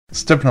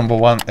Step number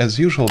 1, as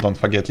usual, don't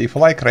forget leave a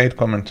like, rate,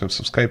 comment, and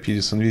subscribe,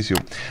 Udisen with you.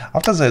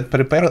 After that,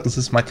 prepare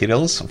these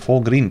materials for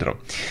grinder.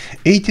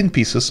 18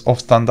 pieces of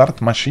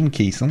standard machine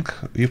casing.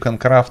 You can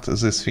craft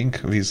this thing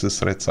with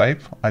this red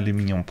type,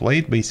 aluminum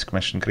plate, basic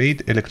machine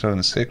crate,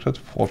 electronic circuit,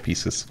 4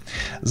 pieces.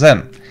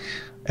 Then,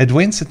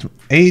 advanced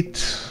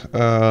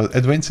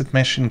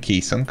machine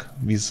casing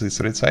with this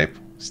red type,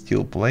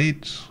 steel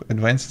plate,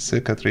 advanced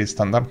circuitry,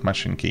 standard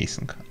machine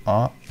casing.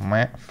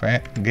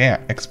 OMFG,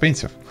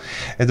 expensive.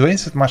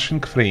 Advanced machine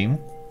frame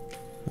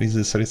with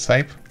this red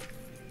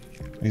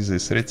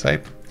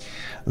type.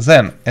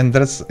 Then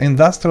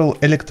industrial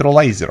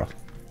electrolyzer,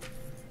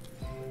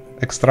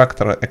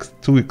 extractor,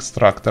 two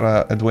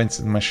extractor,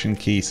 advanced machine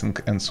casing,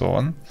 and so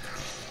on.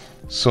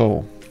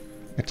 So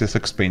it is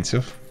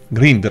expensive.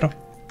 Grinder,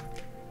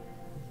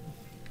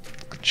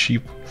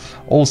 cheap.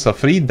 Also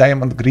 3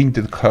 diamond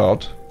grinded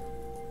cord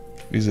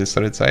with this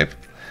red type,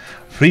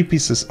 3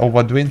 pieces of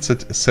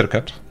advanced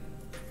circuit,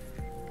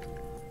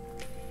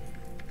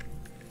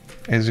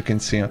 as you can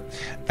see,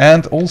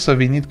 and also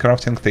we need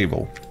crafting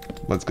table.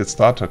 Let's get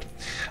started.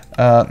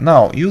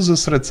 Now use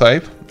this red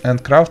type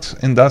and craft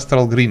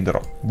industrial grinder.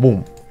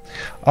 Boom.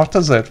 After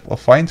that,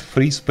 find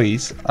free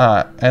space.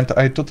 And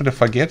I totally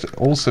forget,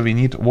 also we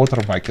need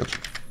water bucket.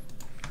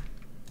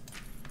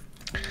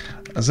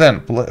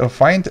 Then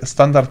find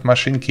standard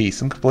machine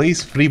casing,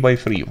 place 3 by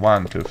 3,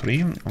 1, 2,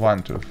 3,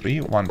 1, 2,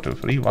 3, 1, 2,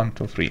 3, 1,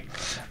 2, 3.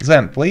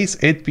 Then place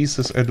 8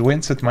 pieces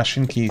advanced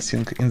machine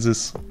casing in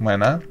this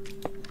manner,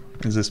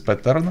 in this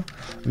pattern,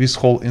 with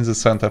hole in the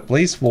center.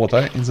 Place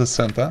water in the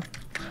center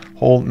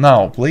hole.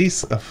 Now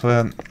place a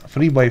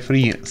 3 by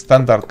 3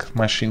 standard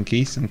machine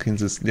casing in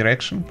this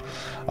direction.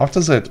 After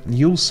that,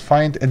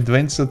 find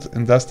advanced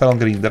industrial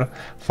grinder,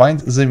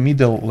 find the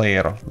middle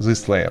layer,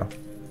 this layer.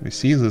 We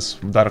see this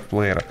dark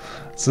layer.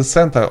 The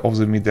center of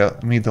the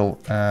middle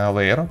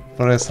layer.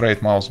 Press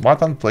right mouse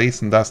button,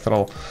 place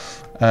industrial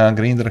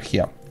grinder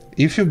here.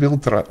 If you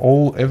build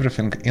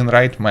everything in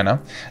right manner,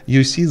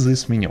 you see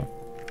this menu.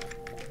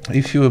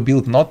 If you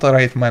build not the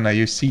right manner,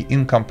 you see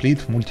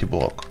incomplete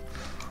multi-block.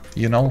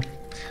 You know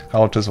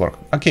how it does work.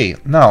 Okay,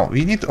 now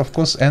we need, of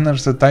course,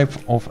 energy type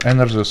of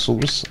energy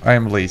source. I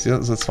am lazy,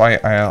 that's why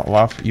I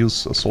love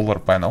use solar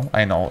panel.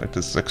 I know it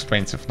is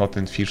expensive, not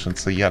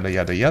efficiency, yada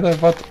yada yada,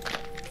 but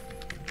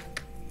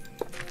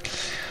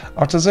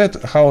after that,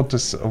 how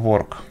does it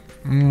work?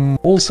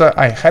 Also,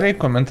 I highly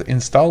recommend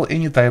install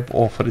any type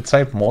of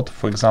retype mod,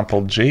 for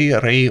example J,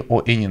 Ray,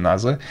 or any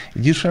other.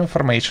 Additional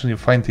information you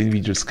find in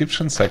video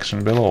description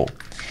section below,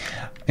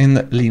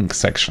 in link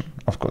section,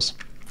 of course.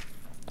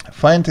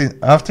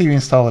 After you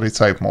install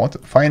retype mod,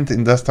 find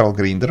industrial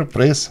grinder,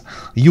 press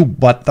U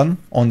button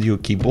on your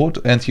keyboard,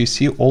 and you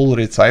see all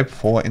retype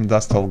for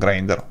industrial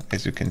grinder,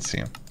 as you can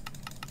see.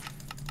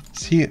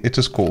 See, it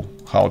is cool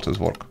how it does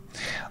work.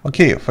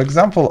 Okay, for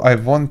example, I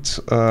want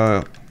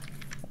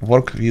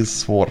work with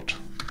sword.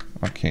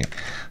 Okay,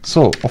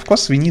 so of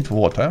course we need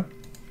water,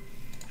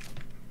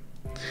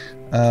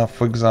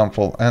 for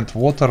example, and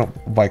water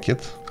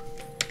bucket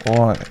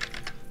or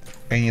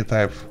any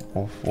type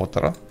of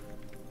water.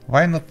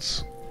 Why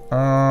not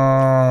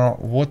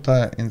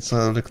water in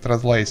the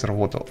electrolyzer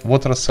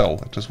water cell?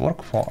 It does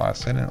work for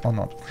us or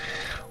not?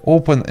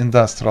 Open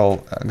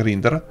industrial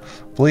grinder,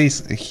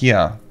 place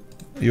here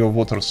your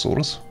water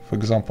source, for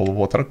example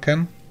water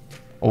can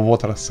or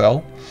water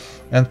cell,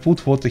 and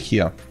put water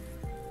here.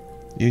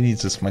 You need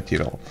this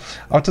material.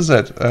 After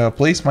that,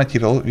 place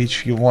material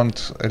which you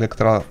want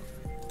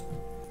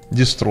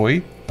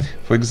destroy,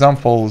 for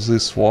example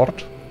this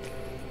sword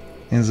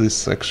in this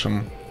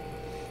section.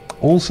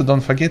 Also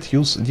don't forget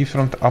use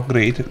different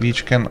upgrade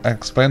which can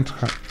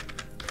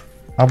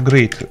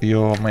upgrade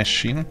your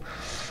machine.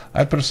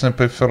 I personally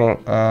prefer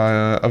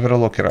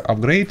overlocker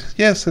upgrade.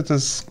 Yes, it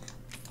is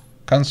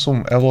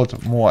consume a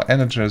lot more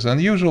energy than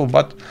usual,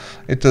 but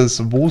it is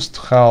boost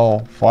how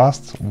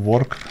fast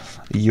work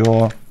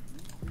your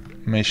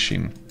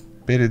machine.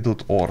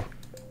 Peridot ore.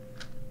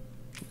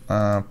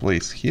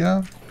 Place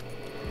here.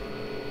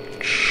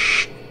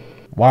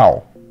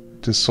 Wow,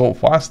 it is so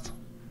fast.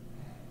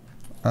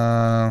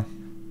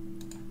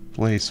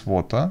 Place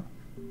water.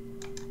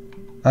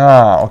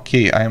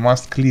 Okay, I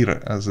must clear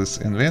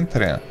this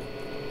inventory.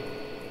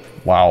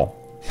 Wow.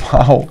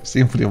 Wow,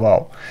 simply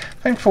wow.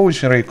 Thanks for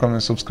watching, rate,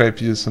 comment, subscribe,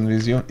 Udisen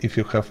with you. If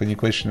you have any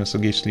questions or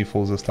suggestions, leave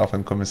all the stuff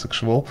in comment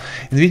section below.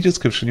 In the video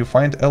description you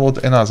find a lot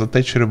another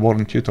Touch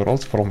Reborn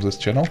tutorials from this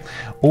channel.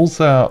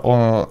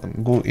 Also,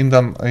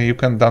 you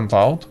can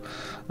download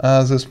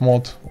this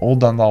mod. All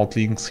download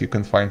links you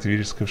can find in the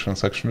video description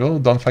section below.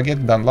 Don't forget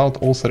to download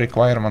also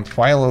requirement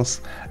files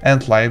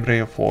and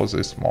library for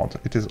this mod.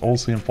 It is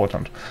also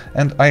important.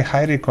 And I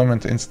highly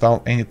recommend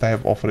install any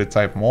type of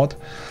retype mod.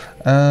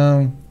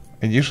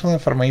 Additional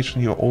information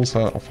you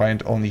also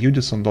find on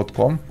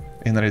udisen.com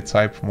in the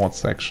retype mod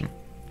section.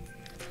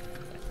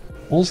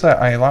 Also,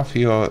 I love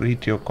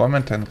read your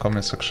comment and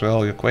comment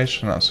section, your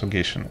question or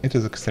suggestion. It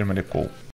is extremely cool.